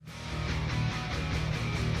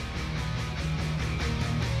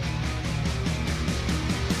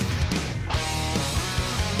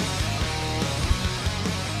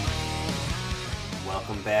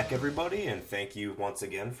Welcome back, everybody, and thank you once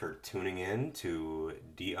again for tuning in to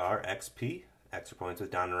DRXP, Extra Points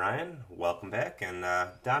with Don and Ryan. Welcome back, and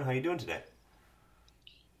Don, how you doing today?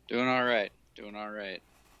 Doing all right.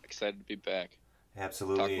 Excited to be back.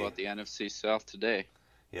 Absolutely. Talk about the NFC South today.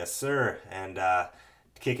 Yes, sir. And to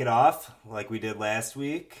kick it off, like we did last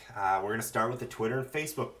week, we're going to start with the Twitter and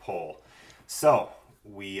Facebook poll. So,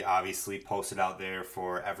 we obviously posted out there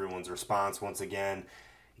for everyone's response once again.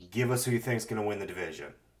 Give us who you think is going to win the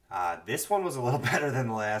division. This one was a little better than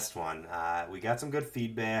the last one. We got some good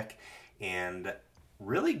feedback, and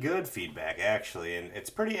really good feedback, actually. And it's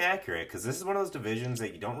pretty accurate, because this is one of those divisions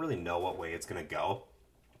that you don't really know what way it's going to go.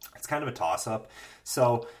 It's kind of a toss-up.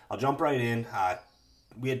 So I'll jump right in.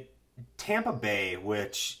 We had Tampa Bay,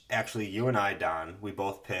 which actually you and I, Don, we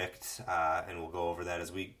both picked, and we'll go over that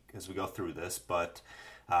as we go through this. But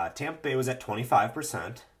Tampa Bay was at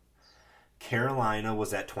 25%. Carolina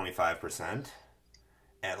was at 25%.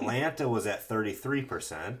 Atlanta was at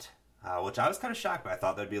 33%, which I was kind of shocked by. I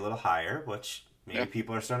thought that'd be a little higher, which maybe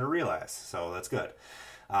people are starting to realize. So that's good.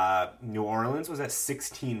 New Orleans was at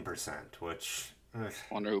 16%, which...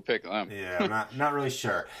 Wonder who picked them. Yeah, I'm not really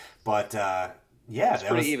sure. But, yeah. It's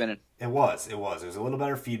pretty even. It was. It was a little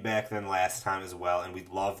better feedback than last time as well, and we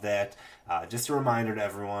love that. Just a reminder to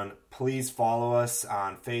everyone, please follow us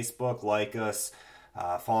on Facebook, like us,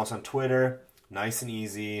 follow us on Twitter, nice and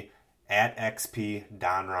easy, at XP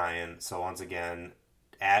Don Ryan. So once again,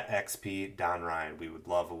 at XP Don Ryan. We would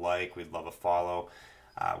love a like, we'd love a follow.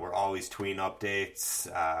 We're always tweeting updates.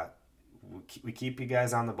 We keep you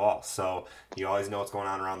guys on the ball, so you always know what's going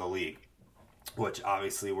on around the league, which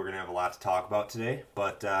obviously we're going to have a lot to talk about today.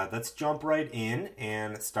 But let's jump right in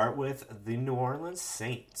and start with the New Orleans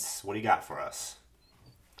Saints. What do you got for us?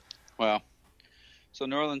 Well, so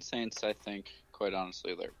New Orleans Saints, I think, quite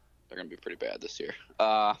honestly, they're going to be pretty bad this year.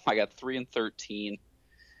 I got 3-13.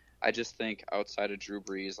 I just think outside of Drew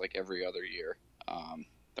Brees, like every other year,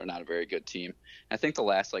 they're not a very good team. I think the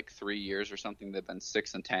last 3 years or something, they've been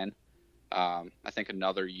 6-10. I think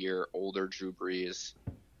another year older Drew Brees.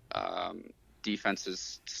 Defense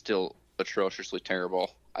is still atrociously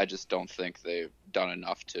terrible. I just don't think they've done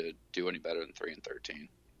enough to do any better than 3-13.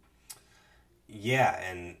 Yeah,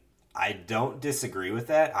 and I don't disagree with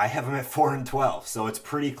that. I have them at 4-12, so it's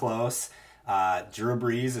pretty close. Drew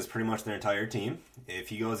Brees is pretty much their entire team. If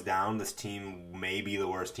he goes down, this team may be the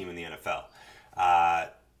worst team in the NFL.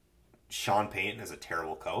 Sean Payton is a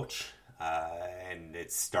terrible coach, and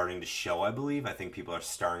it's starting to show, I believe. I think people are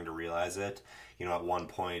starting to realize it. You know, at one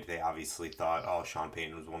point, they obviously thought, oh, Sean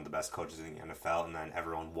Payton was one of the best coaches in the NFL, and then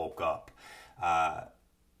everyone woke up.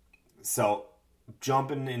 So,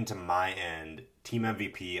 jumping into my end, team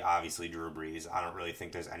MVP, obviously Drew Brees. I don't really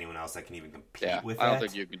think there's anyone else that can even compete with that. I don't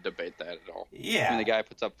think you can debate that at all. Yeah. I mean, the guy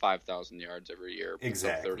puts up 5,000 yards every year, puts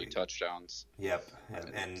up 30 touchdowns. Yep.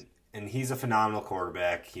 And he's a phenomenal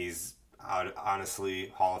quarterback. He's honestly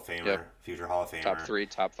Hall of Famer, future Hall of Famer. Top 3,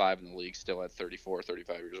 top 5 in the league, still at 34,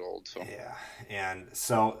 35 years old. So. Yeah. And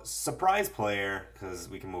so, surprise player, because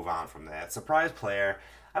we can move on from that. Surprise player,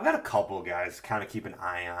 I've got a couple guys to kind of keep an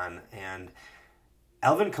eye on. And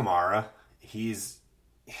Alvin Kamara, he's,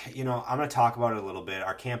 I'm going to talk about it a little bit.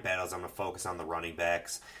 Our camp battles, I'm going to focus on the running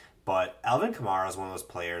backs. But Alvin Kamara is one of those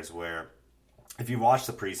players where, if you watch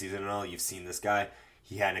the preseason and all, you've seen this guy.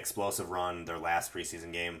 He had an explosive run their last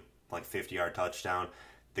preseason game, 50-yard touchdown.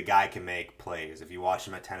 The guy can make plays. If you watch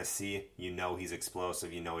him at Tennessee, you know he's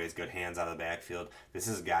explosive. You know he has good hands out of the backfield. This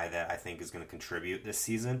is a guy that I think is going to contribute this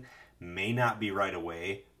season. May not be right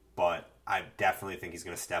away, but I definitely think he's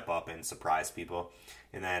going to step up and surprise people.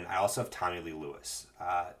 And then I also have Tommy Lee Lewis.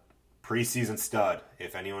 Preseason stud.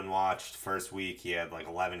 If anyone watched first week, he had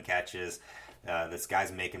 11 catches. This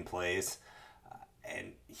guy's making plays.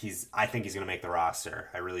 And I think he's going to make the roster.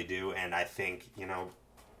 I really do. And I think,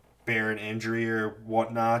 bear an injury or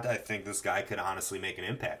whatnot, I think this guy could honestly make an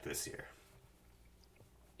impact this year.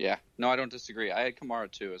 Yeah. No, I don't disagree. I had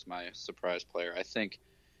Kamara, too, as my surprise player. I think,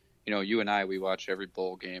 you and I, we watch every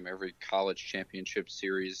bowl game, every college championship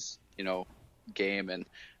series, game. And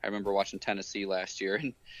I remember watching Tennessee last year,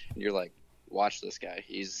 and you're like, watch this guy.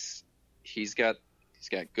 He's got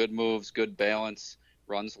good moves, good balance,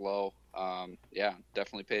 runs low.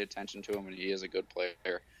 Definitely paid attention to him, and he is a good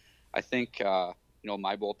player. I think,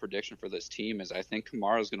 my bold prediction for this team is I think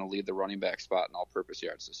Kamara is going to lead the running back spot in all-purpose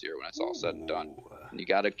yards this year when it's all said and done. And you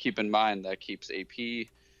got to keep in mind that keeps AP,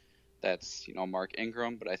 that's, Mark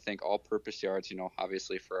Ingram, but I think all-purpose yards,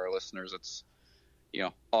 obviously for our listeners, it's,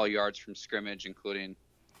 all yards from scrimmage, including,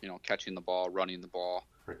 catching the ball, running the ball.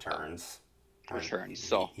 Returns.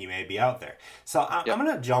 So he may be out there. So I'm going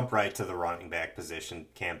to jump right to the running back position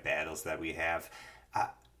camp battles that we have.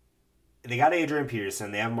 they got Adrian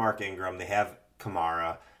Peterson, they have Mark Ingram, they have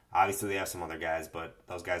Kamara. Obviously, they have some other guys, but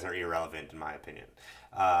those guys are irrelevant in my opinion.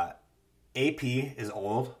 AP is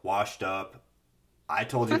old, washed up. I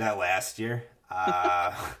told you that last year.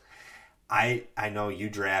 I know you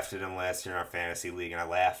drafted him last year in our fantasy league, and I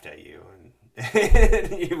laughed at you. And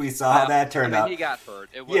we saw how that turned out. He got hurt.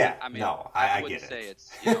 I wouldn't get say it.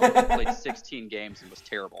 It's he played 16 games and was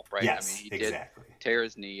terrible, right? Yes, he exactly. did tear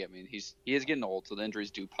his knee. He is getting old, so the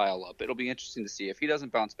injuries do pile up. It'll be interesting to see if he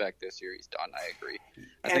doesn't bounce back this year. He's done. I agree.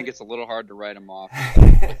 I think it's a little hard to write him off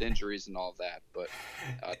with injuries and all of that, but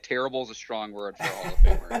terrible is a strong word for Hall of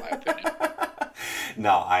Famer, in my opinion.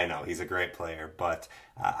 No, I know he's a great player, but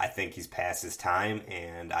I think he's past his time,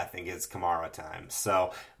 and I think it's Kamara time.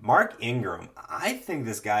 So Mark Ingram, I think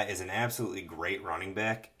this guy is an absolutely great running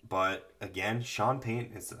back, but again, Sean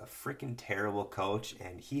Payton is a freaking terrible coach,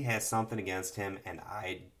 and he has something against him, and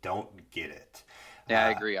I don't get it. Yeah,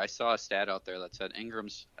 I agree. I saw a stat out there that said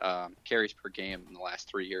Ingram's carries per game in the last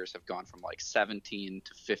 3 years have gone from like 17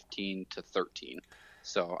 to 15 to 13.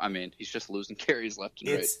 So, he's just losing carries left and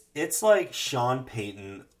right. It's like Sean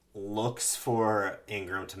Payton looks for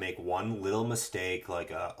Ingram to make one little mistake, like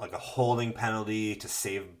a holding penalty to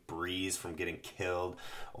save Breeze from getting killed,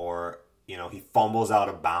 or he fumbles out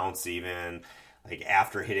of bounds even like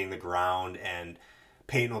after hitting the ground, and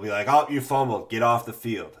Payton will be like, "Oh, you fumbled, get off the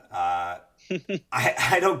field." I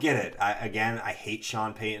don't get it. I hate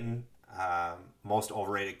Sean Payton, most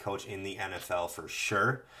overrated coach in the NFL for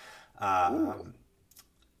sure.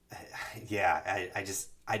 Yeah,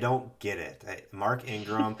 I don't get it. Mark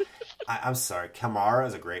Ingram, I'm sorry, Kamara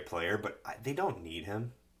is a great player, but they don't need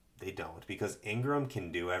him. They don't, because Ingram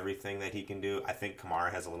can do everything that he can do. I think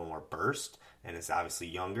Kamara has a little more burst and is obviously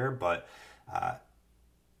younger, but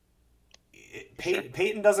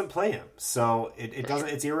Peyton doesn't play him, so it doesn't.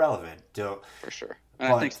 It's irrelevant. For sure.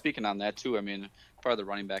 And I think speaking on that too, part of the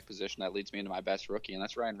running back position, that leads me into my best rookie, and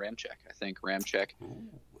that's Ryan Ramczyk. I think Ramczyk,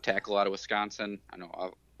 tackle out of Wisconsin. I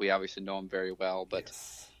know we obviously know him very well, but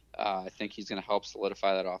yes. I think he's going to help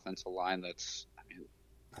solidify that offensive line. That's,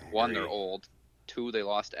 one, they're old. Two, they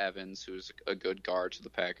lost Evans, who's a good guard to the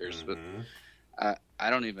Packers. Mm-hmm. But I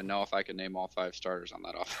don't even know if I can name all 5 starters on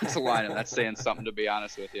that offensive line, and that's saying something, to be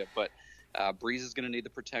honest with you. But Breeze is going to need the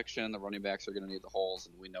protection. The running backs are going to need the holes,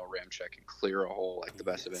 and we know Ramczyk can clear a hole like the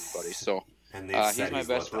best of anybody. So he's my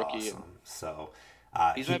best rookie. Awesome. So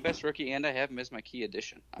he's my best rookie, and I have him as my key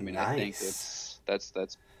addition. Nice. I think that's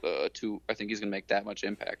I think he's going to make that much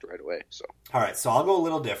impact right away. So all right, so I'll go a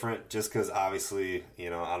little different, just because obviously I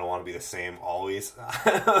don't want to be the same always.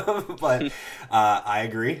 But I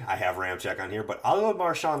agree. I have Ramczyk on here, but I'll go with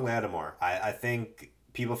Marshawn Lattimore. I think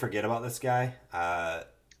people forget about this guy.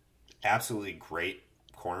 Absolutely great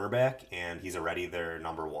cornerback, and he's already their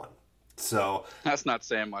number 1. So that's not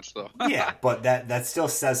saying much, though. Yeah, but that still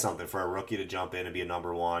says something for a rookie to jump in and be a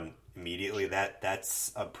number 1 immediately.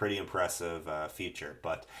 That's a pretty impressive feature.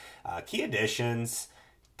 But key additions,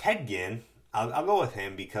 Ted Ginn, I'll go with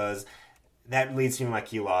him because that leads to my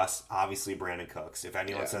key loss. Obviously, Brandon Cooks. If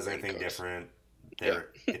anyone says anything different,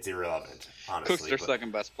 it's irrelevant. Honestly, Cook's their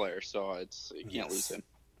second best player, so you can't lose him.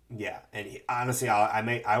 Yeah, and honestly,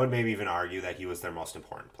 I would maybe even argue that he was their most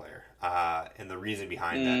important player. And the reason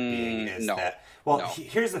behind that being is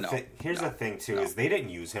here's the thing too is they didn't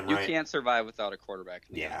use him right. You can't survive without a quarterback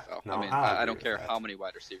in the NFL. No, I don't care how many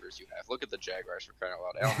wide receivers you have. Look at the Jaguars, for crying out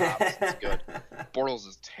loud. Allen Robinson's good. Bortles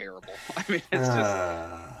is terrible. It's just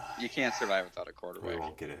you can't survive without a quarterback. We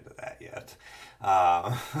won't get into that yet.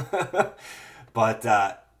 But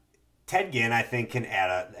Ted Ginn, I think, can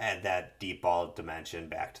add that deep ball dimension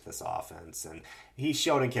back to this offense, and he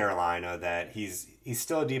showed in Carolina that he's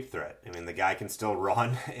still a deep threat. The guy can still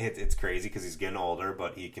run. It's crazy because he's getting older,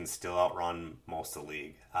 but he can still outrun most of the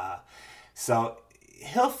league. So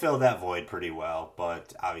he'll fill that void pretty well.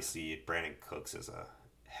 But obviously, Brandon Cooks is a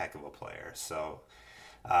heck of a player. So,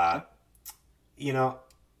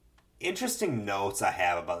 interesting notes I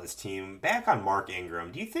have about this team. Back on Mark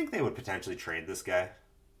Ingram, do you think they would potentially trade this guy?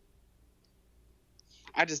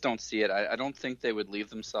 I just don't see it. I don't think they would leave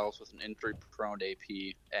themselves with an injury-prone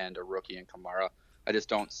AP and a rookie in Kamara. I just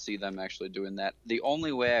don't see them actually doing that. The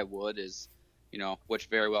only way I would is, which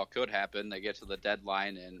very well could happen, they get to the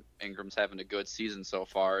deadline and Ingram's having a good season so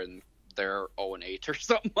far and they're 0-8 or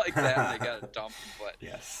something like that and they got to dump him. But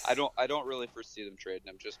yes. I don't really foresee them trading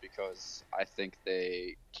him just because I think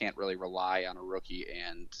they can't really rely on a rookie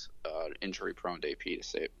and injury-prone AP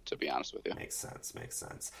to be honest with you. Makes sense.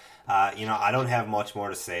 I don't have much more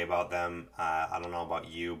to say about them. I don't know about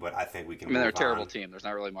you, but I think we can they're a terrible team. There's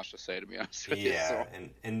not really much to say, to be honest with you. Yeah,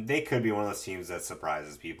 and they could be one of those teams that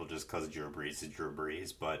surprises people just because Drew Brees is Drew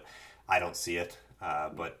Brees, but I don't see it.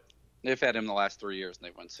 But they've had him the last 3 years and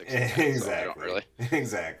they've won 6 games, exactly, so I don't really.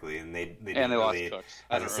 Exactly, and they And they lost really, Cooks.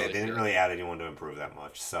 as I say, they didn't really add anyone to improve that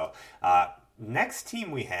much. So next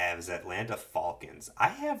team we have is Atlanta Falcons. I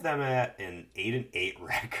have them at an 8-8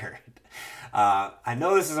 record. I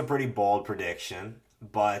know this is a pretty bold prediction,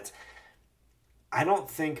 but I don't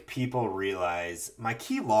think people realize my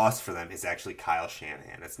key loss for them is actually Kyle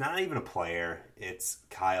Shanahan. It's not even a player; it's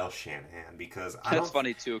Kyle Shanahan because That's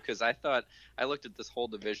funny too. Because I looked at this whole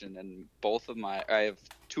division and I have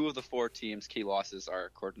 2 of the 4 teams' key losses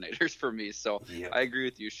are coordinators for me. So yep. I agree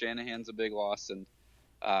with you. Shanahan's a big loss, and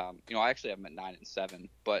I actually have them at 9-7.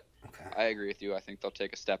 But okay. I agree with you. I think they'll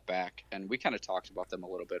take a step back, and we kind of talked about them a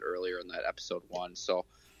little bit earlier in that episode 1. So.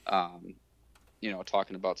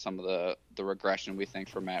 Talking about some of the regression we think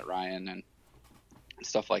for Matt Ryan and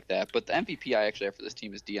stuff like that. But the MVP I actually have for this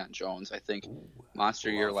team is Deion Jones. I think monster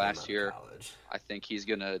year last year. I think he's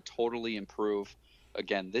going to totally improve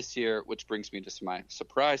again this year, which brings me to my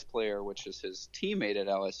surprise player, which is his teammate at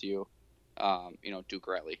LSU, Duke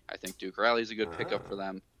Riley. I think Duke Riley's a good pickup for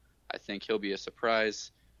them. I think he'll be a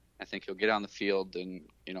surprise. I think he'll get on the field. And,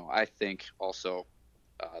 I think also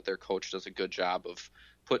their coach does a good job of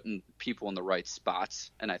putting people in the right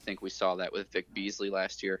spots, and I think we saw that with Vic Beasley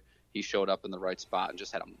last year. He showed up in the right spot and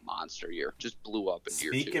just had a monster year. Just blew up in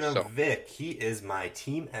year 2. Speaking of Vic, he is my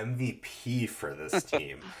team MVP for this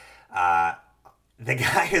team. The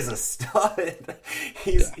guy is a stud.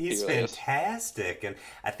 He's fantastic, and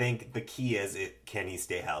I think the key is can he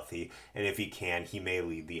stay healthy, and if he can, he may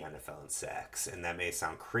lead the NFL in sacks, and that may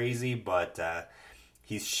sound crazy, but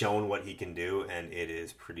he's shown what he can do, and it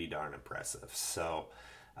is pretty darn impressive. So,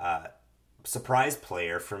 surprise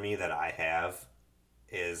player for me that I have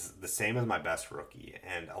is the same as my best rookie.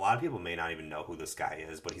 And a lot of people may not even know who this guy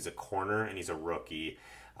is, but he's a corner and he's a rookie.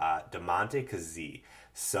 Damontae Kazee.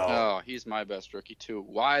 So, he's my best rookie too.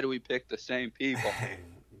 Why do we pick the same people?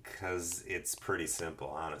 Because it's pretty simple,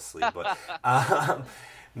 honestly. But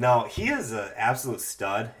no, he is an absolute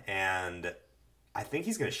stud, and I think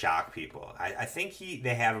he's going to shock people. I think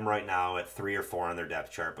they have him right now at 3 or 4 on their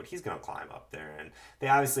depth chart, but he's going to climb up there. And they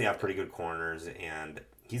obviously have pretty good corners, and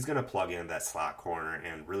he's going to plug in that slot corner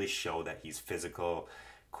and really show that he's physical,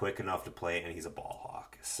 quick enough to play, and he's a ball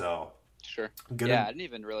hawk. So, sure. I didn't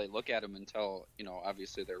even really look at him until,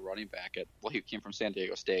 obviously their running back he came from San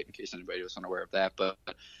Diego State, in case anybody was unaware of that. But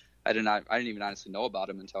I didn't even honestly know about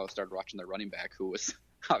him until I started watching their runing back, who was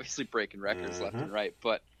obviously breaking records left and right.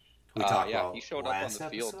 But we talked about he showed up on the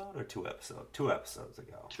field. Episode or 2 episodes? 2 episodes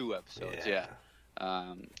ago. 2 episodes, yeah.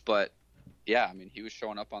 But yeah, I mean, he was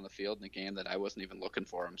showing up on the field in a game that I wasn't even looking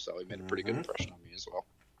for him, so he made a pretty good impression on me as well.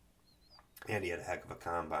 And he had a heck of a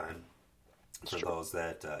combine for those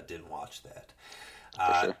that didn't watch that.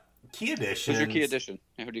 Sure. Key addition. Who's your key addition?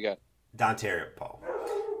 Who do you got? Dontari Poe.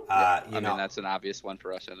 I mean, that's an obvious one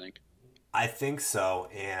for us, I think. I think so,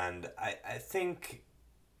 and I think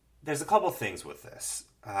there's a couple things with this.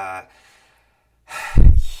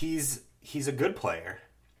 He's a good player,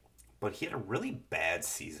 but he had a really bad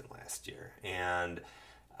season last year. And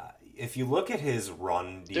if you look at his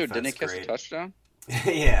run defense, didn't he catch a touchdown?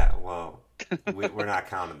 Yeah, well, we're not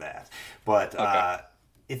counting that. But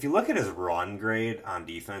if you look at his run grade on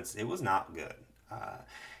defense, it was not good.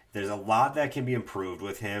 There's a lot that can be improved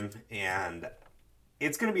with him, and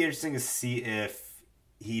it's going to be interesting to see if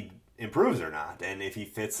he improves or not, and if he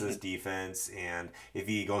fits this defense, and if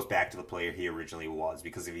he goes back to the player he originally was.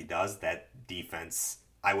 Because if he does, that defense,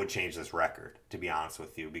 I would change this record, to be honest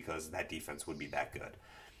with you, because that defense would be that good.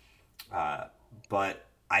 But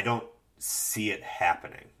I don't see it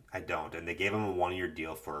happening. I don't. And they gave him a 1-year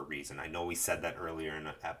deal for a reason. I know we said that earlier in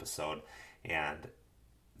the episode, and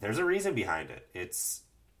there's a reason behind it. It's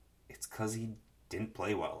because he didn't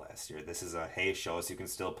play well last year. This is hey, show us you can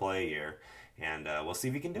still play here, and we'll see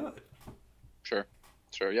if he can do it. Sure.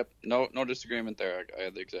 Yep. No disagreement there. I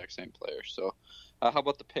had the exact same player. So, how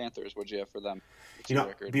about the Panthers? What'd you have for them?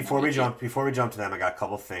 Before we jump to them, I got a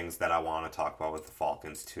couple things that I want to talk about with the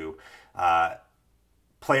Falcons too.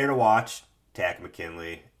 Player to watch: Takk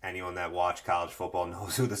McKinley. Anyone that watched college football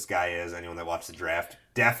knows who this guy is. Anyone that watched the draft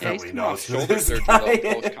definitely knows who this guy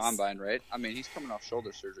is. Post-combine, right? I mean, he's coming off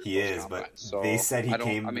shoulder surgery. He is, but so they said he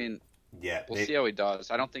came. I mean, yeah, we'll see how he does.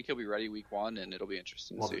 I don't think he'll be ready week 1, and it'll be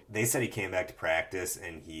interesting to see. They said he came back to practice,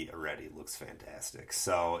 and he already looks fantastic.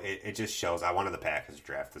 So it just shows. I wanted the Packers to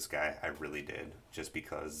draft this guy. I really did, just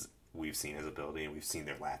because we've seen his ability and we've seen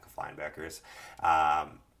their lack of linebackers.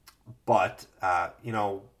 But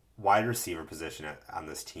wide receiver position on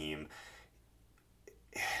this team,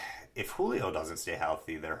 if Julio doesn't stay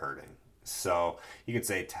healthy, they're hurting. So you could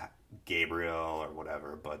say Gabriel or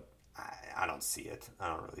whatever, but I don't see it. I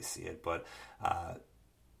don't really see it. But,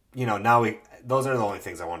 now those are the only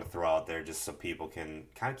things I want to throw out there just so people can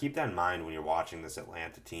kind of keep that in mind when you're watching this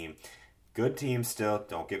Atlanta team. Good team still,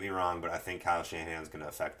 don't get me wrong, but I think Kyle Shanahan's going to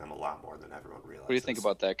affect them a lot more than everyone realizes. What do you think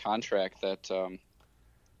about that contract that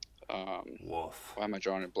Wolf. why am I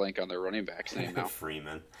drawing a blank on their running back's name now?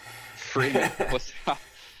 Freeman.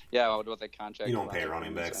 Yeah, what about that contract? You don't pay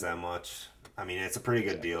running backs that much. I mean, it's a pretty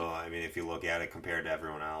good deal. I mean, if you look at it compared to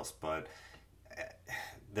everyone else, but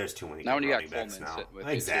there's too many good running backs now.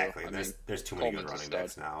 Exactly. There's too many good running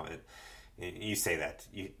backs now. You say that.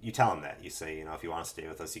 You tell them that. You say, if you want to stay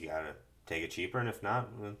with us, you got to take it cheaper, and if not,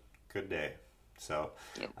 well, good day. So,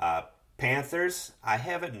 Panthers, I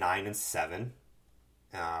have it 9-7.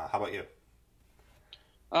 How about you?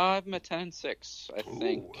 I have them at 10-6. I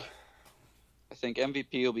think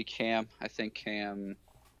MVP will be Cam. I think Cam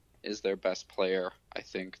is their best player. I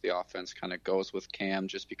think the offense kind of goes with Cam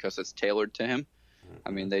just because it's tailored to him. Mm-hmm.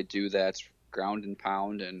 I mean, they do that ground and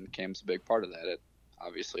pound, and Cam's a big part of that.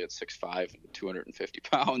 Obviously, at 6'5" and 250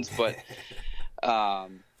 pounds, but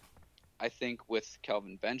I think with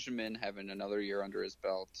Kelvin Benjamin having another year under his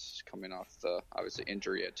belt, coming off the obviously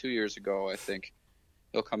injury at 2 years ago, I think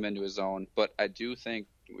he'll come into his own. But I do think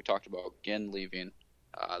we talked about Ginn leaving.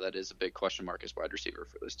 That is a big question mark as wide receiver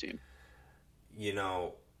for this team. You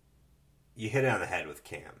hit it on the head with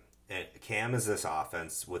Cam. And Cam is this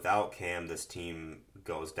offense. Without Cam, this team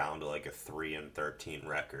goes down to like a 3-13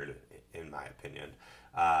 record, in my opinion.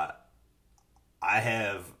 I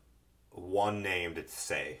have one name to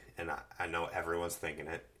say, and I know everyone's thinking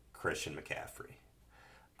it, Christian McCaffrey.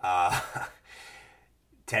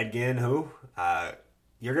 Ted Ginn, who?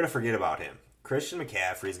 You're going to forget about him. Christian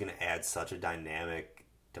McCaffrey is going to add such a dynamic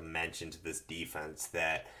dimension to this defense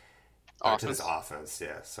that to this offense,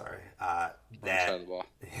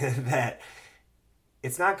 that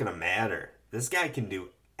it's not going to matter. This guy can do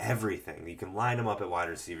everything. You can line him up at wide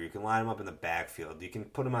receiver. You can line him up in the backfield. You can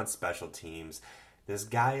put him on special teams. This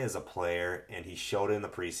guy is a player, and he showed it in the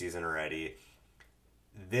preseason already.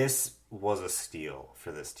 This was a steal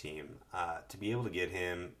for this team. To be able to get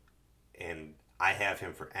him, and I have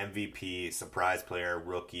him for MVP, surprise player,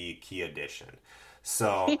 rookie, key addition.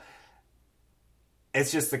 So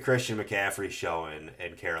it's just the Christian McCaffrey show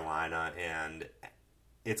in Carolina, and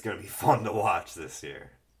it's going to be fun to watch this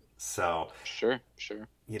year. So Sure.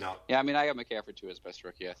 Yeah, I mean, I got McCaffrey too as best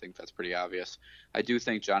rookie. I think that's pretty obvious. I do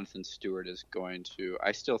think Jonathan Stewart is going to –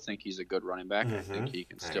 I still think he's a good running back. Mm-hmm. I think he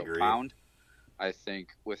can still pound. I think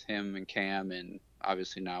with him and Cam and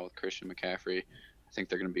obviously now with Christian McCaffrey, I think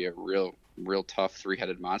they're going to be a real tough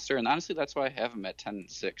three-headed monster. And honestly, that's why I have them at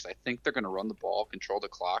 10-6. I think they're going to run the ball, control the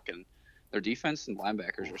clock, and their defense and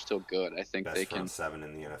linebackers are still good. I think they can – best front seven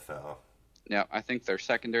in the NFL. Yeah, I think their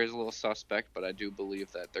secondary is a little suspect, but I do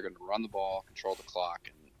believe that they're going to run the ball, control the clock,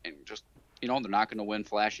 and just, they're not going to win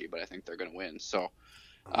flashy, but I think they're going to win. So,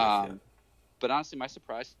 but honestly, my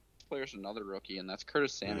surprise player is another rookie, and that's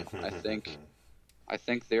Curtis Samuel. I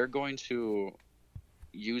think they're going to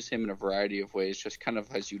use him in a variety of ways, just kind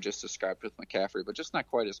of as you just described with McCaffrey, but just not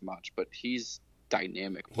quite as much. But he's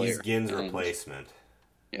dynamic player. He's Ginn's replacement.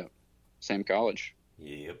 Yeah, same college.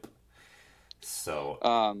 Yep. So,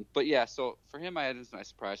 but yeah, so for him, I had him as my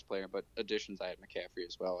surprise player, but additions, I had McCaffrey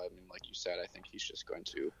as well. I mean, like you said, I think he's just going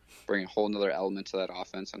to bring a whole nother element to that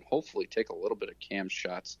offense and hopefully take a little bit of Cam's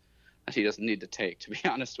shots that he doesn't need to take, to be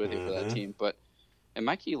honest with you, for that team. But in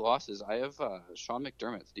my key losses, I have Sean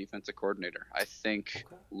McDermott, the defensive coordinator. I think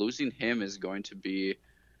losing him is going to be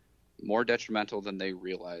more detrimental than they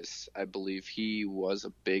realize. I believe he was a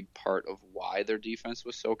big part of why their defense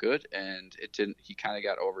was so good, and he kind of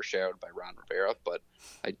got overshadowed by Ron Rivera. But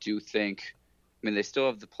I do think, they still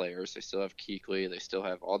have the players, they still have Kuechly, they still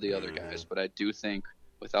have all the other guys, but I do think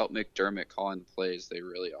without McDermott calling the plays, they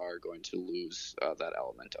really are going to lose that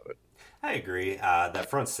element of it. I agree. That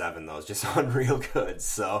front seven, though, is just unreal good.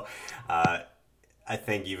 So I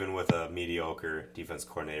think even with a mediocre defense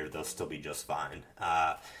coordinator, they'll still be just fine.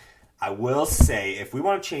 I will say, if we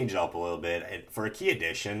want to change it up a little bit, and for a key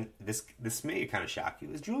addition, this may kind of shock you,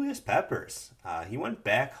 is Julius Peppers. He went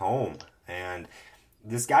back home, and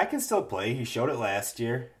this guy can still play. He showed it last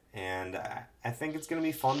year, and I think it's going to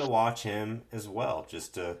be fun to watch him as well,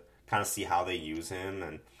 just to kind of see how they use him.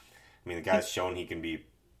 And the guy's shown he can be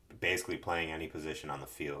basically playing any position on the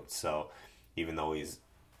field. So even though he's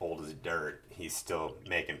old as dirt, he's still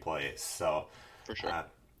making plays. So for sure.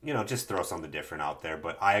 Just throw something different out there.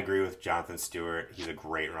 But I agree with Jonathan Stewart. He's a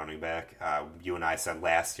great running back. You and I said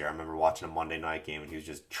last year, I remember watching a Monday night game, and he was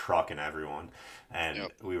just trucking everyone.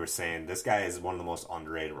 And we were saying, this guy is one of the most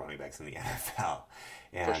underrated running backs in the NFL.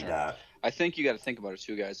 And for sure. I think you got to think about it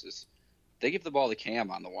too, guys, is they give the ball to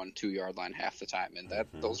Cam on the 1-2 yard line half the time, and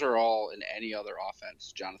Mm-hmm. those are all in any other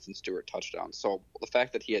offense Jonathan Stewart touchdowns. So the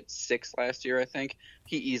fact that he had 6 last year, I think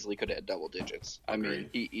he easily could have had double digits. I mean,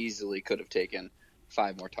 he easily could have taken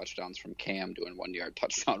 5 more touchdowns from Cam doing 1-yard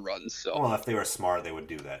touchdown runs. So well, if they were smart, they would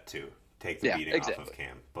do that too. Take the beating exactly. off of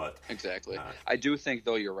Cam. But exactly, I do think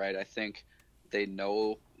though you're right. I think they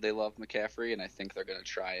know they love McCaffrey, and I think they're going to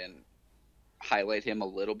try and highlight him a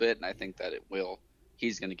little bit, and I think that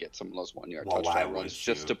he's going to get some of those 1-yard touchdown runs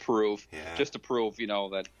just to prove,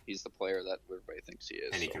 that he's the player that everybody thinks he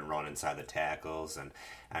is. And he can run inside the tackles. And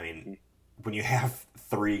I mean, when you have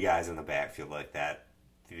 3 guys in the backfield like that,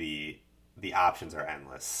 the options are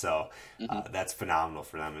endless. So that's phenomenal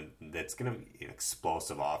for them, and that's going to be an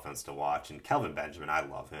explosive offense to watch. And Kelvin Benjamin, I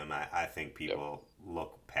love him. I think people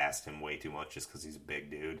look past him way too much just because he's a big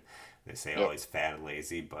dude. They say, oh, he's fat and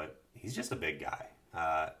lazy, but he's just a big guy.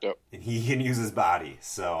 And he can use his body,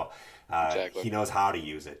 so he knows how to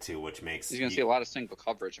use it too, which makes he's going to see a lot of single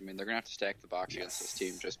coverage. I mean, they're going to have to stack the box against this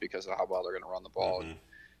team just because of how well they're going to run the ball. And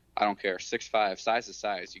I don't care, 6'5", size is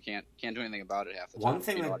size. You can't do anything about it half the time.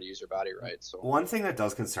 You know how to use your body right. So one thing that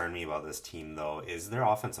does concern me about this team, though, is their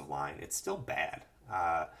offensive line. It's still bad.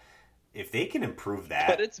 If they can improve that,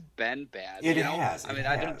 but it's been bad. It has. I mean,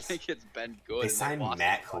 I don't think it's been good. They signed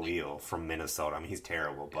Matt Khalil from Minnesota. I mean, he's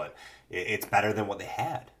terrible, but it's better than what they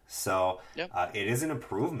had. So it is an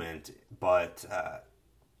improvement. But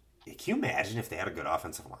can you imagine if they had a good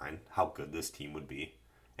offensive line, how good this team would be?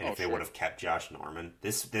 And if they would have kept Josh Norman,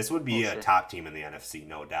 this would be a top team in the NFC,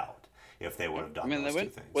 no doubt, if they would have done those 2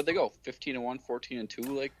 things. What'd they go? 15-1, 14-2,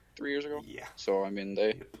 like 3 years ago? Yeah. So, I mean,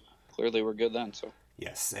 they clearly were good then. So.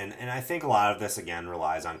 Yes, and I think a lot of this, again,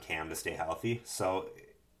 relies on Cam to stay healthy. So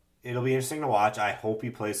it'll be interesting to watch. I hope he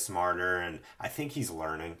plays smarter, and I think he's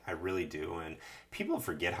learning. I really do. And people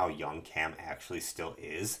forget how young Cam actually still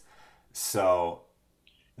is. So,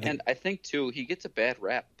 and I think, too, he gets a bad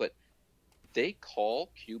rap, but they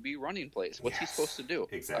call QB running plays. What's he supposed to do?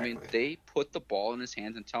 Exactly. I mean, they put the ball in his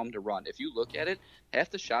hands and tell him to run. If you look at it, half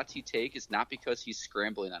the shots he takes is not because he's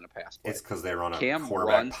scrambling on a pass play. It's because they run a Cam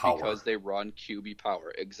quarterback runs power. because they run QB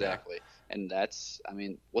power. Exactly. Yeah. And that's, I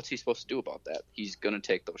mean, what's he supposed to do about that? He's going to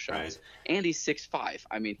take those shots. Right. And he's 6'5".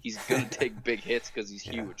 I mean, he's going to take big hits because he's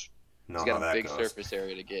huge. He's got a big surface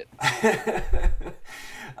area to get.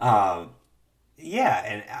 Yeah,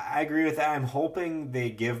 and I agree with that. I'm hoping they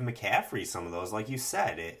give McCaffrey some of those. Like you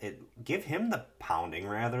said, give him the pounding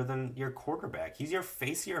rather than your quarterback. He's your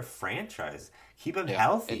face of your franchise. Keep him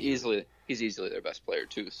healthy. And he's easily their best player,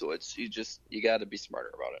 too. So you got to be smarter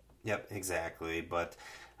about it. Yep, exactly. But,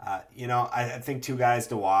 I think 2 guys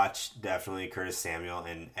to watch, definitely Curtis Samuel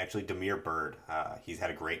and actually Damiere Byrd. He's had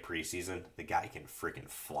a great preseason. The guy can freaking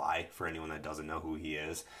fly for anyone that doesn't know who he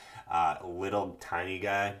is. Little tiny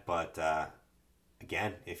guy, but...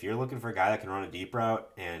 Again, if you're looking for a guy that can run a deep route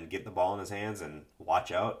and get the ball in his hands and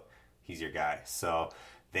watch out, he's your guy. So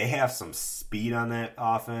they have some speed on that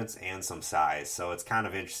offense and some size. So it's kind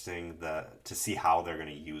of interesting to see how they're going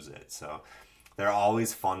to use it. So they're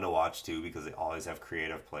always fun to watch, too, because they always have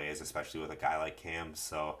creative plays, especially with a guy like Cam.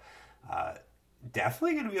 So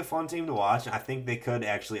definitely going to be a fun team to watch. I think they could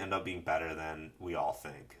actually end up being better than we all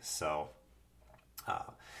think. So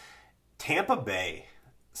Tampa Bay.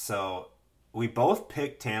 So... we both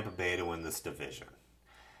picked Tampa Bay to win this division.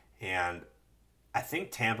 And I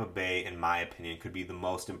think Tampa Bay, in my opinion, could be the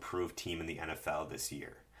most improved team in the NFL this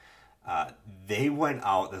year. They went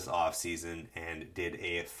out this offseason and did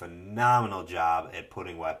a phenomenal job at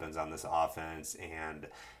putting weapons on this offense and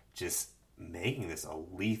just making this a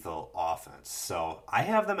lethal offense. So I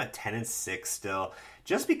have them at 10-6 still,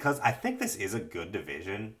 just because I think this is a good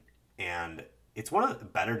division, and it's one of the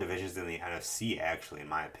better divisions in the NFC, actually, in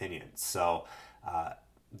my opinion. So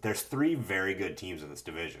there's 3 very good teams in this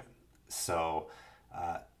division. So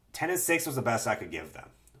 10-6 was the best I could give them.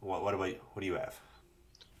 What do you have?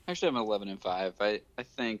 Actually, I'm 11-5. I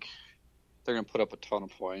think they're going to put up a ton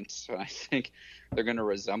of points, and I think they're going to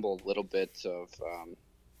resemble a little bit of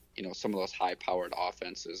some of those high-powered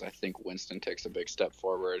offenses. I think Winston takes a big step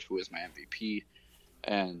forward, who is my MVP,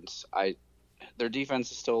 and their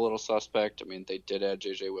defense is still a little suspect. I mean, they did add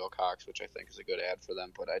J.J. Wilcox, which I think is a good add for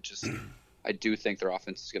them. But I do think their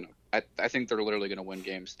offense is going to – I think they're literally going to win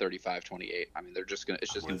games 35-28. I mean, it's just going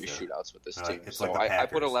to be shootouts with this team. So I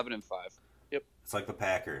put 11-5. Yep. It's like the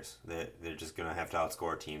Packers. They're just going to have to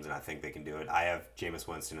outscore teams, and I think they can do it. I have Jameis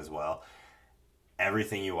Winston as well.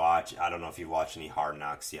 Everything you watch – I don't know if you've watched any Hard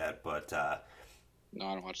Knocks yet, but no,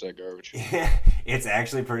 I don't watch that garbage. It's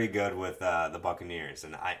actually pretty good with the Buccaneers,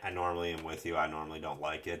 and I normally am with you. I normally don't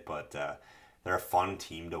like it, but they're a fun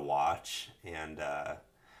team to watch, and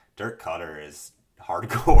Dirk Cutter is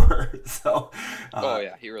hardcore. So, oh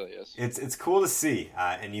yeah, he really is. It's cool to see,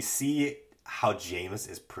 and you see how Jameis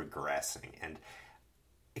is progressing. And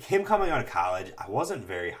him coming out of college, I wasn't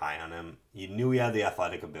very high on him. You knew he had the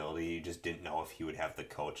athletic ability. You just didn't know if he would have the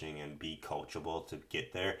coaching and be coachable to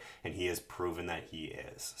get there. And he has proven that he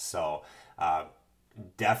is. So,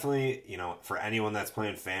 definitely, for anyone that's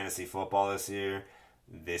playing fantasy football this year,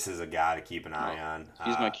 this is a guy to keep an eye on.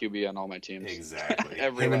 He's my QB on all my teams. Exactly.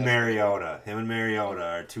 Him and Mariota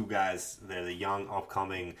are two guys. They're the young,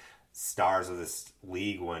 upcoming stars of this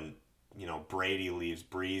league. When Brady leaves,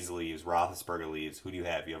 Breeze leaves, Roethlisberger leaves, who do you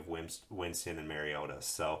have? You have Winston and Mariota.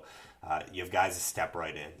 So you have guys to step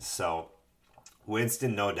right in. So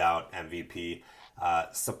Winston, no doubt, MVP.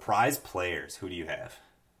 Surprise players, who do you have?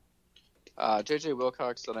 J.J.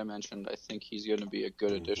 Wilcox that I mentioned, I think he's going to be a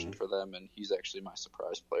good addition for them, and he's actually my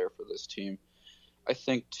surprise player for this team. I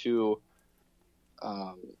think, too,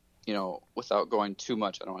 without going too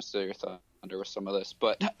much, I don't want to steal your thunder with some of this,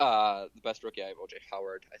 but the best rookie I have, O.J.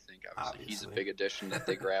 Howard. I think, obviously, he's a big addition that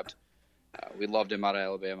they grabbed. We loved him out of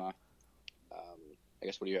Alabama. I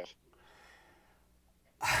guess, what do you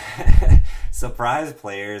have? Surprise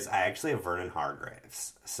players, I actually have Vernon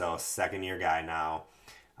Hargreaves. So, second-year guy now.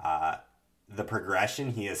 The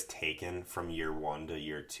progression he has taken from year 1 to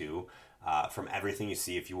year 2, from everything you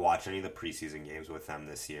see, if you watch any of the preseason games with them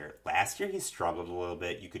this year. Last year he struggled a little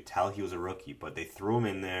bit. You could tell he was a rookie, but they threw him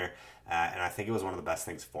in there, and I think it was one of the best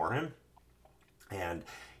things for him. And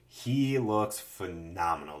he looks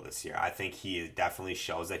phenomenal this year. I think he definitely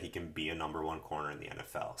shows that he can be a number 1 corner in the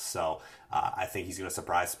NFL. So I think he's going to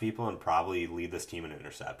surprise people and probably lead this team in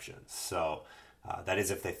interceptions. So that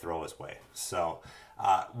is if they throw his way. So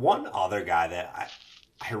one other guy that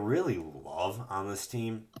I really love on this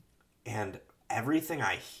team, and everything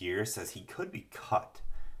I hear says he could be cut.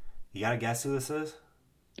 You got to guess who this is?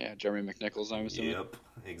 Yeah, Jeremy McNichols, I'm assuming. Yep,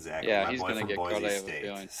 exactly. Yeah, my he's boy going to from get Boise cut, I have State. a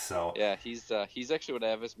feeling. So, yeah, he's actually what I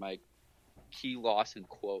have as my key loss in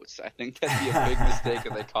quotes. I think that'd be a big mistake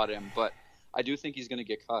if they caught him, but I do think he's going to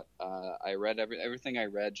get cut. I read everything I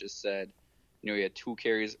read just said, he had 2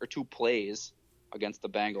 plays against the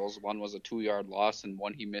Bengals. One was a 2-yard loss, and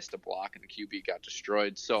one he missed a block, and the QB got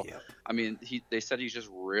destroyed. So, yep. I mean, they said he's just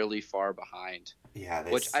really far behind. Yeah,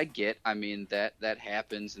 which I get. I mean, that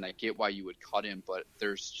happens, and I get why you would cut him, but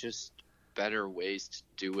there's just better ways to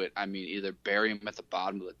do it. I mean, either bury him at the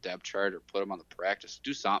bottom of the depth chart or put him on the practice.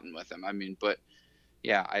 Do something with him. I mean, but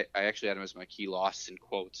yeah, I actually had him as my key loss in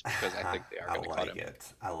quotes because I think they are going to cut him.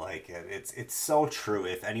 I like it. It's so true.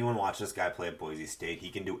 If anyone watches this guy play at Boise State, he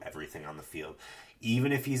can do everything on the field.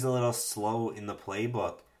 Even if he's a little slow in the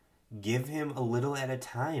playbook, give him a little at a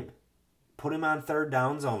time. Put him on 3rd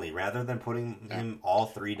downs only rather than putting him all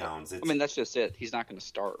 3 downs. I mean, that's just it. He's not going to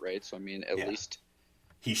start, right? So, I mean, at least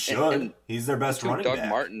he should. And he's their best running back.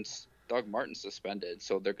 Doug Martin's suspended,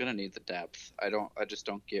 so they're going to need the depth. I just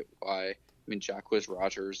don't get why. I mean, Jacquizz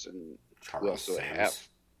Rodgers and Charles Sims.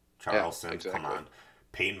 Exactly. Come on.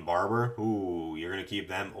 Peyton Barber, ooh, you're going to keep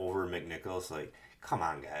them over McNichols? Like, come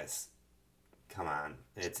on, guys. Come on.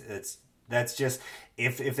 That's just,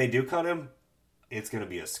 if they do cut him, it's going to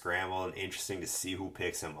be a scramble and interesting to see who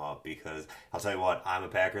picks him up, because I'll tell you what, I'm a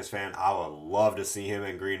Packers fan. I would love to see him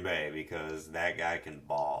in Green Bay because that guy can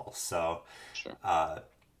ball. So, sure.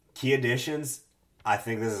 Key additions, I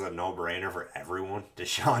think this is a no-brainer for everyone.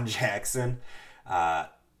 Deshaun Jackson.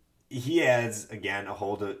 He adds, again, a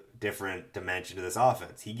whole different dimension to this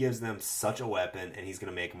offense. He gives them such a weapon, and he's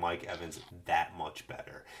going to make Mike Evans that much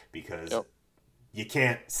better because you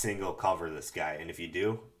can't single cover this guy. And if you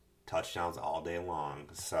do, touchdowns all day long.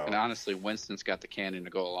 So, and honestly, Winston's got the cannon to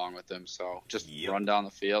go along with him. So just run down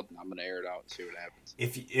the field, and I'm going to air it out and see what happens.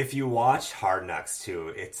 If you watch Hard Knocks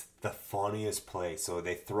too, it's the funniest play. So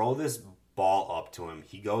they throw this ball up to him.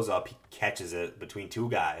 He goes up, he catches it between 2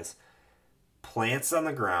 guys, plants on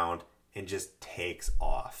the ground, and just takes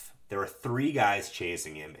off. There were 3 guys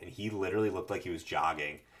chasing him, and he literally looked like he was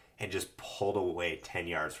jogging and just pulled away 10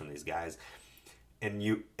 yards from these guys.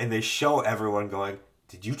 And they show everyone going,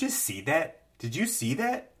 "Did you just see that? Did you see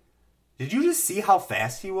that? Did you just see how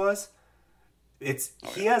fast he was?"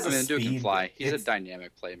 He has a speed. Dude can fly. He's a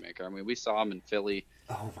dynamic playmaker. I mean, we saw him in Philly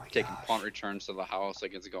taking punt returns to the house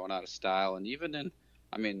against going out of style, and even in,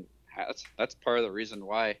 I mean, that's part of the reason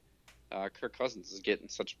why Kirk Cousins is getting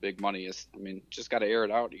such big money. Just got to air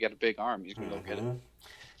it out. You got a big arm. He's going to go get it.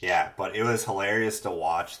 Yeah, but it was hilarious to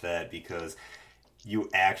watch that because you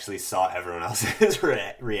actually saw everyone else's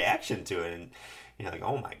reaction to it, and you're like,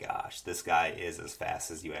 oh my gosh, this guy is as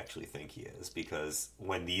fast as you actually think he is. Because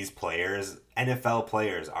when these players, NFL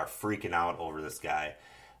players, are freaking out over this guy,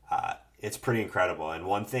 it's pretty incredible. And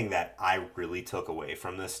one thing that I really took away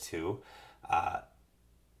from this too,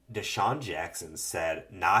 Deshaun Jackson said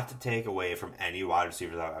not to take away from any wide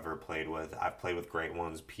receivers I've ever played with. I've played with great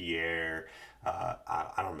ones, Pierre.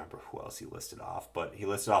 I don't remember who else he listed off, but he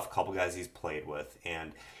listed off a couple guys he's played with,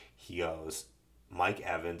 and he goes, Mike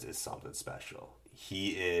Evans is something special. He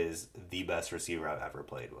is the best receiver I've ever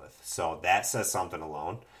played with. So that says something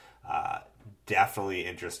alone. Definitely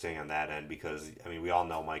interesting on that end because, I mean, we all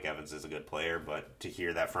know Mike Evans is a good player, but to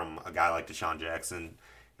hear that from a guy like Deshaun Jackson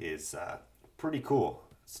is pretty cool.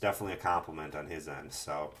 It's definitely a compliment on his end.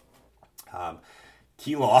 So,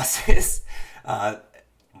 key losses.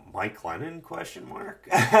 Mike Glennon? Question mark.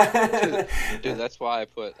 Dude, that's why I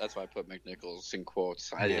put McNichols in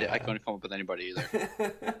quotes. I couldn't come up with anybody either.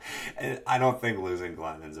 And I don't think losing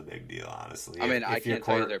Glennon's a big deal, honestly. I mean, I can't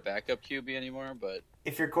tell you their backup QB anymore, but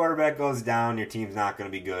if your quarterback goes down, your team's not going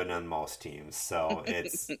to be good on most teams. So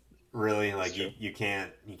it's really like you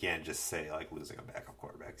can't just say like losing a backup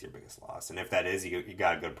quarterback is your biggest loss. And if that is, you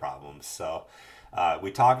got a good problem. So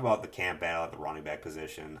we talked about the camp battle at the running back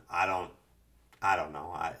position. I don't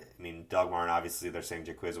know. I mean, Doug Martin, obviously, they're saying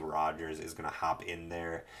Jacquizz Rodgers is going to hop in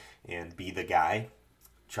there and be the guy.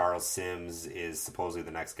 Charles Sims is supposedly the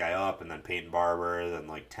next guy up, and then Peyton Barber, then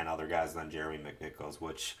like 10 other guys, and then Jeremy McNichols,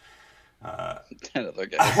 which 10 other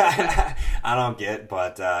guys. I don't get,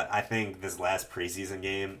 but I think this last preseason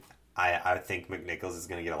game, I think McNichols is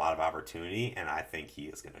going to get a lot of opportunity, and I think he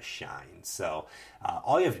is going to shine. So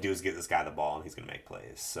all you have to do is get this guy the ball, and he's going to make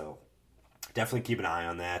plays. So definitely keep an eye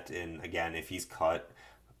on that. And again, if he's cut,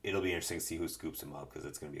 it'll be interesting to see who scoops him up because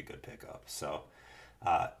it's going to be a good pickup. So,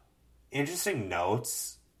 interesting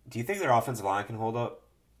notes. Do you think their offensive line can hold up?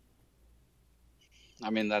 I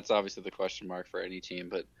mean, that's obviously the question mark for any team.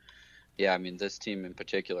 But, yeah, I mean, this team in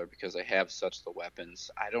particular, because they have such the weapons,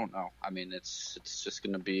 I don't know. I mean, it's just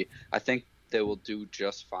going to be – I think they will do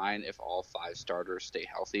just fine if all 5 starters stay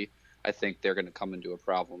healthy. I think they're going to come into a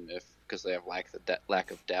problem because they have lack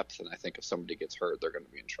of depth, and I think if somebody gets hurt, they're going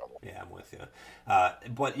to be in trouble. Yeah, I'm with you.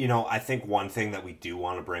 But, I think one thing that we do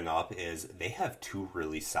want to bring up is they have 2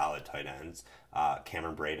 really solid tight ends,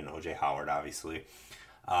 Cameron Braid and O.J. Howard, obviously.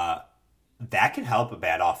 That can help a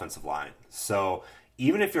bad offensive line. So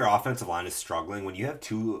even if your offensive line is struggling, when you have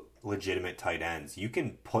 2 legitimate tight ends, you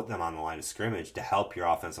can put them on the line of scrimmage to help your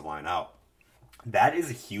offensive line out. That is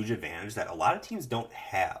a huge advantage that a lot of teams don't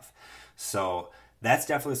have. So that's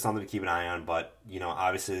definitely something to keep an eye on. But,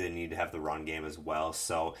 obviously they need to have the run game as well.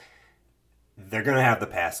 So they're going to have the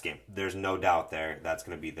pass game. There's no doubt there. That's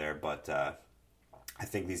going to be there. But I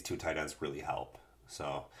think these 2 tight ends really help.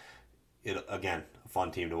 So, again, a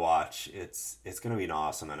fun team to watch. It's going to be an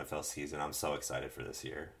awesome NFL season. I'm so excited for this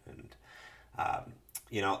year. And,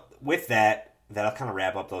 with that, that'll kind of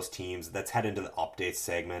wrap up those teams. Let's head into the updates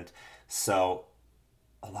segment. So,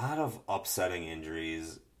 a lot of upsetting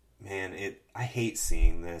injuries. Man, I hate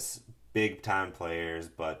seeing this. Big time players,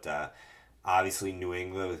 but obviously New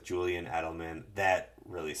England with Julian Edelman, that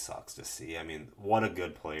really sucks to see. I mean, what a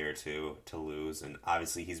good player to lose, and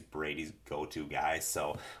obviously he's Brady's go-to guy.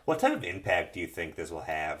 So, what type of impact do you think this will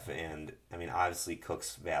have? And I mean, obviously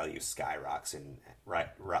Cook's value skyrockets in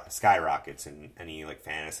any like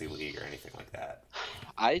fantasy league or anything like that.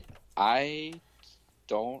 I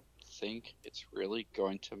don't think it's really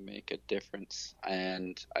going to make a difference,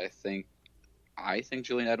 and I think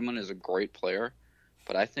Julian Edelman is a great player,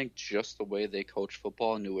 but I think just the way they coach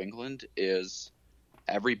football in New England is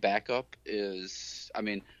every backup is, I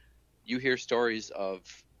mean, you hear stories of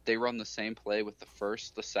they run the same play with the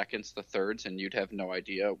first, the seconds, the thirds, and you'd have no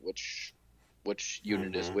idea which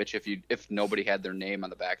unit is which if nobody had their name on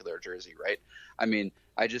the back of their jersey, right? I mean,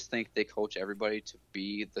 I just think they coach everybody to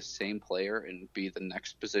be the same player and be the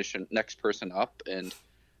next person up. And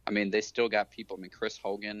I mean, they still got people. I mean, Chris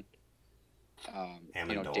Hogan,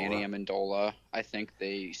 Danny Amendola. I think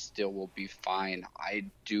they still will be fine. I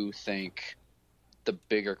do think the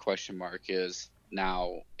bigger question mark is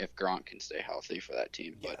now if Gronk can stay healthy for that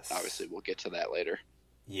team. But Yes. Obviously we'll get to that later.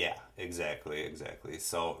 Yeah, exactly.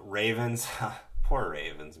 So Ravens, poor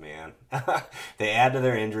Ravens, man. They add to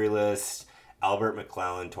their injury list. Albert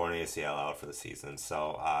McClellan torn ACL out for the season.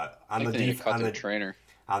 So on the trainer.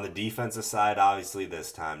 On the defensive side, obviously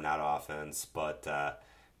this time not offense, but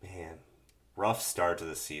man, rough start to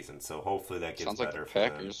the season. So hopefully that gets better for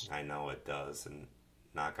them. I know it does, and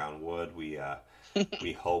knock on wood, we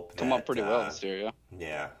hope that come up pretty well this year, yeah.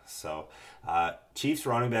 Yeah. So Chiefs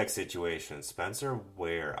running back situation: Spencer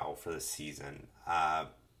Ware out for the season.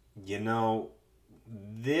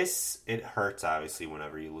 It hurts obviously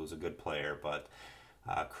whenever you lose a good player, but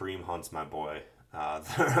Kareem Hunt's my boy,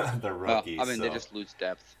 the rookie. Well, I mean, they just lose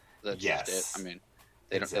depth. That's just it. Yes. I mean,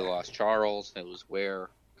 they Exactly. lost Charles, they lose Ware,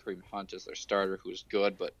 Kareem Hunt is their starter, who's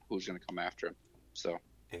good, but who's going to come after him? So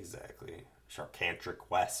Exactly. Sharkantrick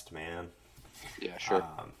West, man. yeah, sure.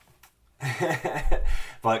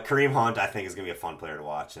 But Kareem Hunt, I think, is going to be a fun player to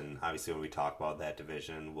watch. And obviously, when we talk about that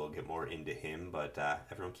division, we'll get more into him. But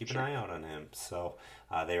everyone keep an eye out on him. So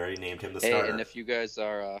they already named him the starter. Hey, and if you guys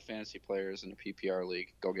are fantasy players in a PPR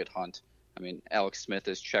league, go get Hunt. I mean, Alex Smith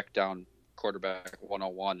is checked down quarterback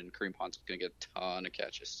 101, and Kareem Hunt's going to get a ton of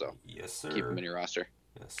catches. So yes, sir. Keep him in your roster.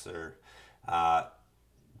 Yes, sir.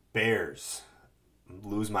 Bears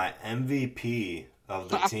lose my MVP of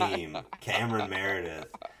the team, Cameron Meredith.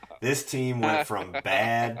 This team went from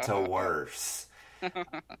bad to worse.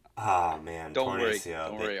 Oh, man. Don't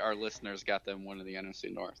worry. Our listeners got them winning the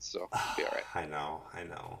NFC North, so it'll be all right. I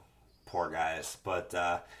know. Poor guys.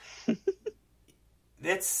 But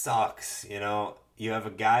it sucks, you know. You have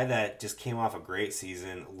a guy that just came off a great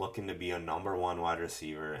season looking to be a number one wide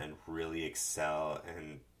receiver and really excel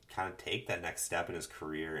and kind of take that next step in his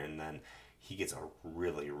career, and then he gets a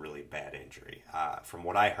really, really bad injury. From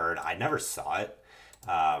what I heard, I never saw it.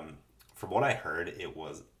 From what I heard, it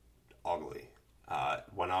was ugly.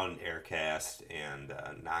 Went on Aircast and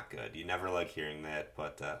not good. You never like hearing that,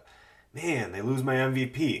 but man, they lose my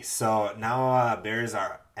MVP. So now Bears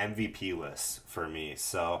are MVP lists for me.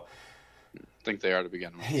 So I think they are to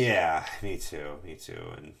begin with. yeah, me too.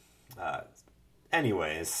 And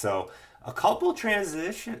anyways, so a couple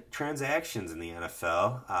transactions in the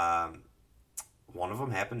NFL. One of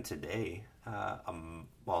them happened today.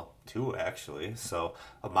 Well, two actually. So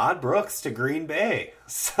Ahmad Brooks to Green Bay.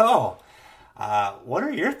 So, what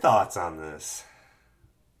are your thoughts on this?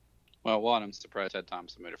 Well, one, I'm surprised Ted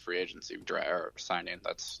Thompson made a free agency or signing.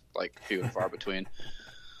 That's like few and far between.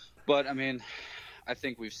 But I mean, I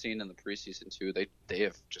think we've seen in the preseason too. They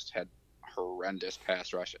have just had horrendous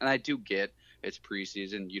pass rush, and I do get it's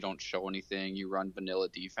preseason. You don't show anything. You run vanilla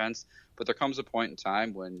defense, but there comes a point in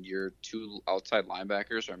time when your two outside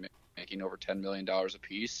linebackers are making over $10 million a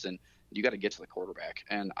piece, and you got to get to the quarterback.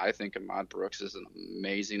 And I think Ahmad Brooks is an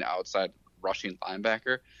amazing outside rushing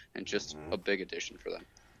linebacker and just a big addition for them.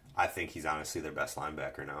 I think he's honestly their best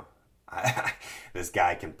linebacker now. This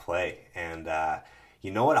guy can play, and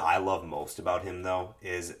you know what I love most about him though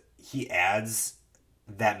is he adds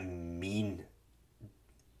that mean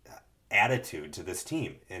attitude to this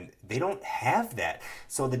team, and they don't have that.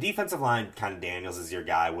 So the defensive line, kind of Daniels is your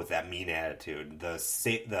guy with that mean attitude.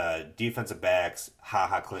 The defensive backs,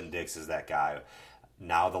 Clinton Dix is that guy.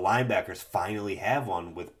 Now the linebackers finally have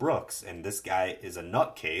one with Brooks, and this guy is a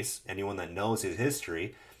nutcase. Anyone that knows his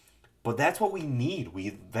history, but that's what we need.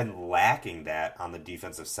 We've been lacking that on the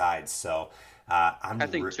defensive side. So I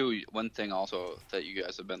think too, one thing also that you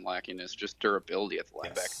guys have been lacking is just durability at the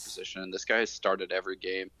linebacker position. And this guy has started every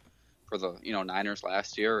game for the Niners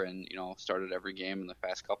last year, and started every game in the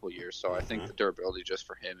past couple of years. So I think the durability just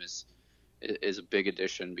for him is a big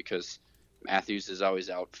addition, because Matthews is always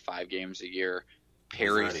out 5 games a year.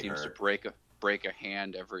 Perry seems to break a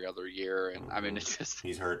hand every other year, and I mean it's just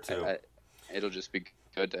he's hurt too. It'll just be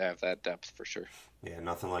good to have that depth for sure. Yeah,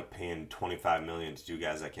 nothing like paying $25 million to 2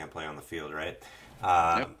 guys that can't play on the field, right?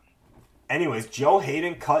 Yep. Anyways, Joe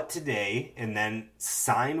Hayden cut today and then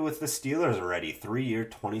signed with the Steelers already. 3-year,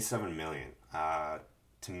 $27 million.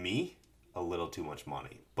 To me, a little too much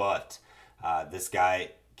money. But this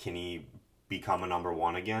guy, can he become a number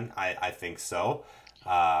one again? I think so.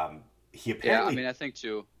 He apparently... Yeah, I mean, I think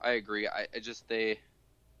too. I agree. I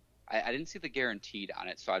didn't see the guaranteed on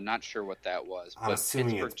it, so I'm not sure what that was. I'm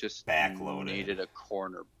assuming Pittsburgh it's just backloaded. Needed a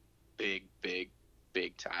corner big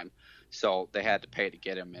time. So they had to pay to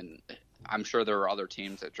get him, and I'm sure there were other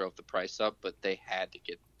teams that drove the price up, but they had to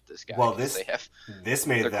get this guy. Well, this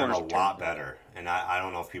made them a lot better, and I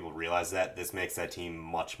don't know if people realize that. This makes that team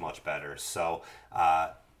much, much better. So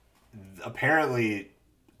apparently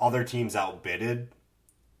other teams outbidded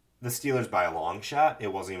the Steelers by a long shot.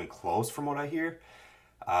 It wasn't even close from what I hear.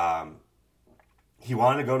 He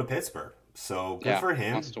wanted to go to Pittsburgh, so good for him.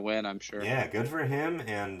 He wants to win, I'm sure. Yeah, good for him,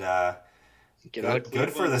 and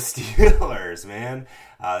good for the Steelers, man.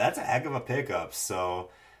 That's a heck of a pickup.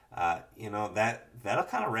 So, that'll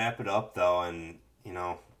kind of wrap it up, though, and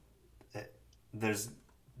there's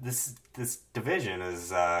this division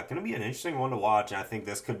is going to be an interesting one to watch, and I think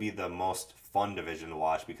this could be the most fun division to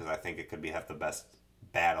watch, because I think it could have the best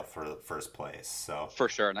battle for the first place. So for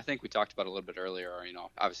sure, and I think we talked about it a little bit earlier,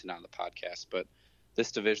 obviously not on the podcast, but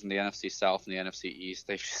this division, the NFC South and the NFC East,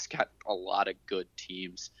 they've just got a lot of good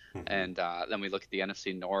teams. Mm-hmm. And then we look at the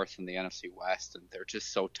NFC North and the NFC West, and they're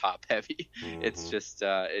just so top heavy. Mm-hmm. It's just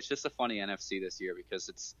a funny NFC this year, because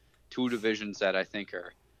it's two divisions that I think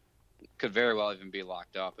are could very well even be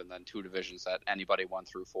locked up, and then 2 divisions that anybody 1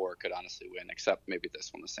 through 4 could honestly win, except maybe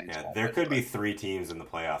this one, the Saints. Yeah, there could be 3 teams in the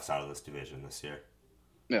playoffs out of this division this year.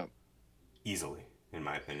 Yeah. Easily, in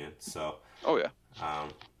my opinion. So. Oh, yeah.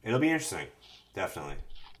 It'll be interesting. Definitely.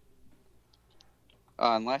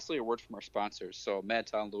 And lastly, a word from our sponsors. So,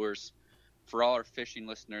 Madtown Lures. For all our fishing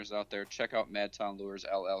listeners out there, check out Madtown Lures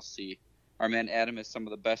LLC. Our man Adam has some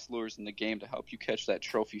of the best lures in the game to help you catch that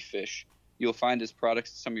trophy fish. You'll find his products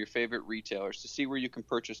at some of your favorite retailers. To see where you can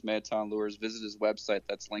purchase Madtown Lures, visit his website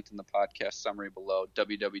that's linked in the podcast summary below,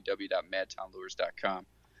 www.madtownlures.com.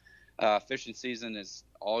 Fishing season is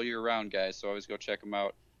all year round, guys, so always go check them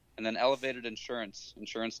out. And then Elevated Insurance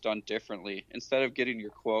done differently. Instead of getting your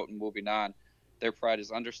quote and moving on, their pride is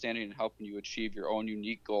understanding and helping you achieve your own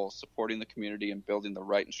unique goals, supporting the community, and building the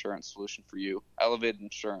right insurance solution for you. Elevated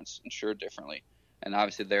Insurance, insured differently. And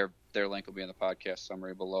obviously their link will be in the podcast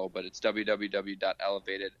summary below, but it's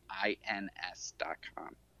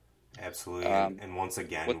www.elevatedins.com. Absolutely. And once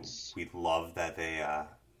again, we love that they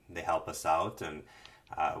help us out, and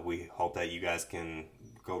we hope that you guys can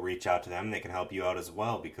go reach out to them. They can help you out as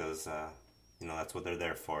well, because that's what they're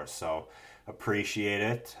there for. So appreciate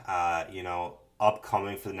it.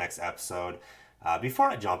 Upcoming for the next episode. Before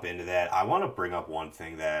I jump into that, I want to bring up one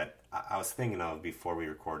thing that I was thinking of before we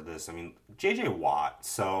recorded this. I mean, J.J. Watt.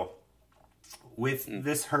 So with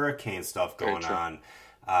this hurricane stuff going on,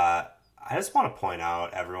 I just want to point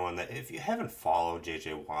out, everyone, that if you haven't followed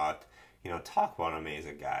J.J. Watt, talk about an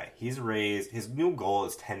amazing guy. He's raised, his new goal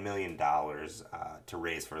is $10 million to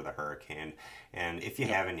raise for the hurricane. And if you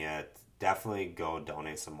haven't yet, definitely go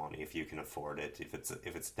donate some money if you can afford it. If it's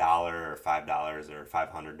 $1 or $5 or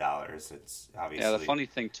 $500, it's obviously. Yeah, the funny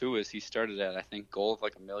thing too is he started at, I think, goal of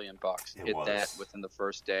like $1 million. Hit that within the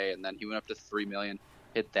first day, and then he went up to $3 million.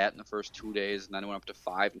 Hit that in the first 2 days, and then he went up to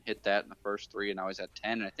 5 and hit that in the first 3, and now he's at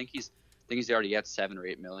 10. And I think he's already at 7 or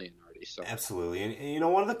 8 million already. So absolutely,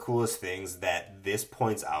 and one of the coolest things that this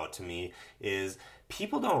points out to me is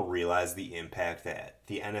people don't realize the impact that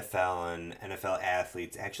the NFL and NFL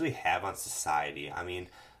athletes actually have on society. I mean,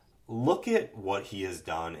 look at what he has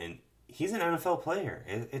done, and he's an NFL player.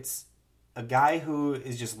 It's a guy who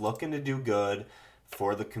is just looking to do good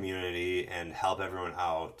for the community and help everyone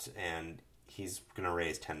out, and he's going to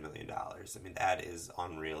raise $10 million. I mean, that is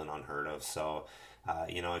unreal and unheard of. So,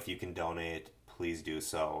 if you can donate, please do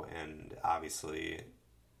so, and obviously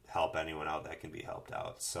help anyone out that can be helped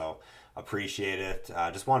out. So appreciate it.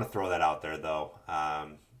 Just want to throw that out there, though.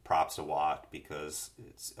 Props to Watt, because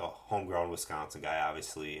it's a homegrown Wisconsin guy,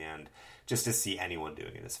 obviously, and just to see anyone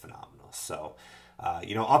doing it is phenomenal. So,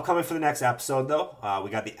 upcoming for the next episode, though, we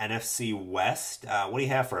got the NFC West. What do you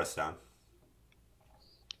have for us, Don?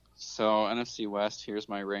 So NFC West, here's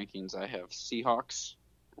my rankings. I have Seahawks,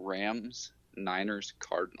 Rams, Niners,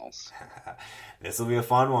 Cardinals. This will be a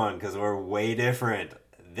fun one because we're way different.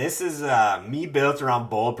 This is me built around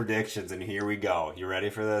bold predictions, and here we go. You ready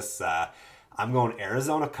for this? I'm going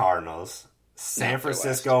Arizona Cardinals, San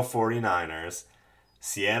Francisco 49ers,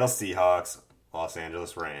 Seattle Seahawks, Los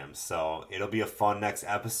Angeles Rams. So it'll be a fun next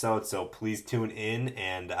episode, so please tune in,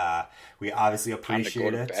 and we obviously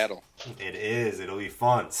appreciate it. Battle. It is. It'll be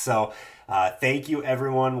fun. So thank you,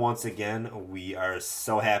 everyone, once again. We are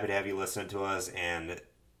so happy to have you listen to us, and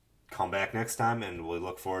come back next time, and we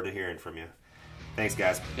look forward to hearing from you. Thanks,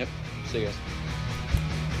 guys. Yep. See you guys.